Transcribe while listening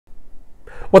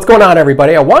What's going on,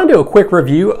 everybody? I want to do a quick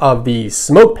review of the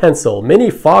Smoke Pencil Mini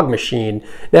Fog Machine.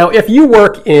 Now, if you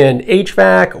work in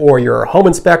HVAC or you're a home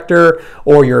inspector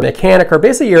or you're a mechanic or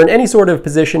basically you're in any sort of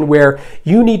position where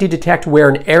you need to detect where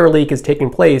an air leak is taking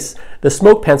place, the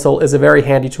Smoke Pencil is a very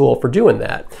handy tool for doing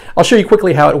that. I'll show you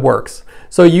quickly how it works.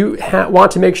 So you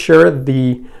want to make sure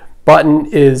the button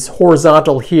is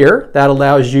horizontal here. That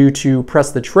allows you to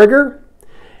press the trigger.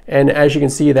 And as you can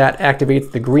see, that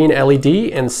activates the green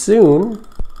LED, and soon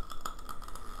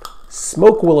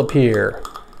smoke will appear.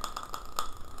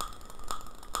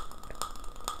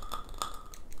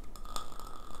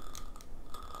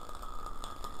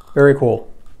 Very cool.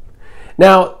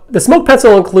 Now, the Smoke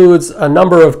Pencil includes a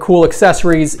number of cool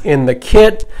accessories in the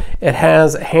kit. It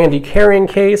has a handy carrying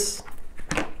case.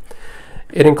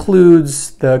 It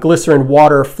includes the glycerin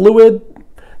water fluid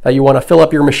that you want to fill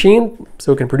up your machine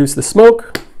so it can produce the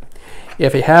smoke.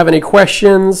 If you have any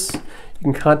questions,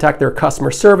 you can contact their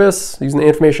customer service using the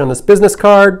information on this business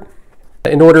card.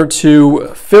 In order to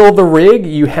fill the rig,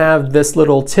 you have this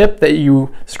little tip that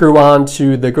you screw on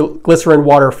to the glycerin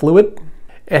water fluid.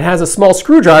 It has a small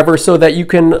screwdriver so that you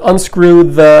can unscrew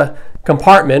the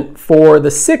compartment for the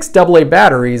 6 AA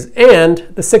batteries, and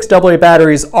the 6 AA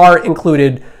batteries are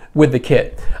included with the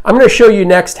kit. I'm going to show you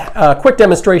next a quick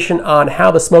demonstration on how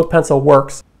the Smoke Pencil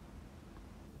works.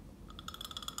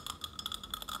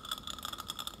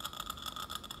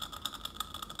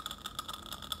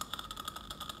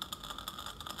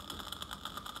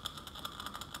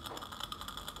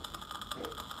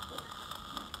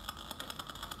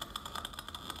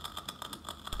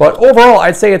 But overall,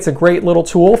 I'd say it's a great little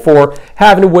tool for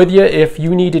having with you if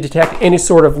you need to detect any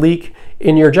sort of leak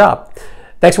in your job.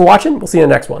 Thanks for watching. We'll see you in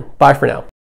the next one. Bye for now.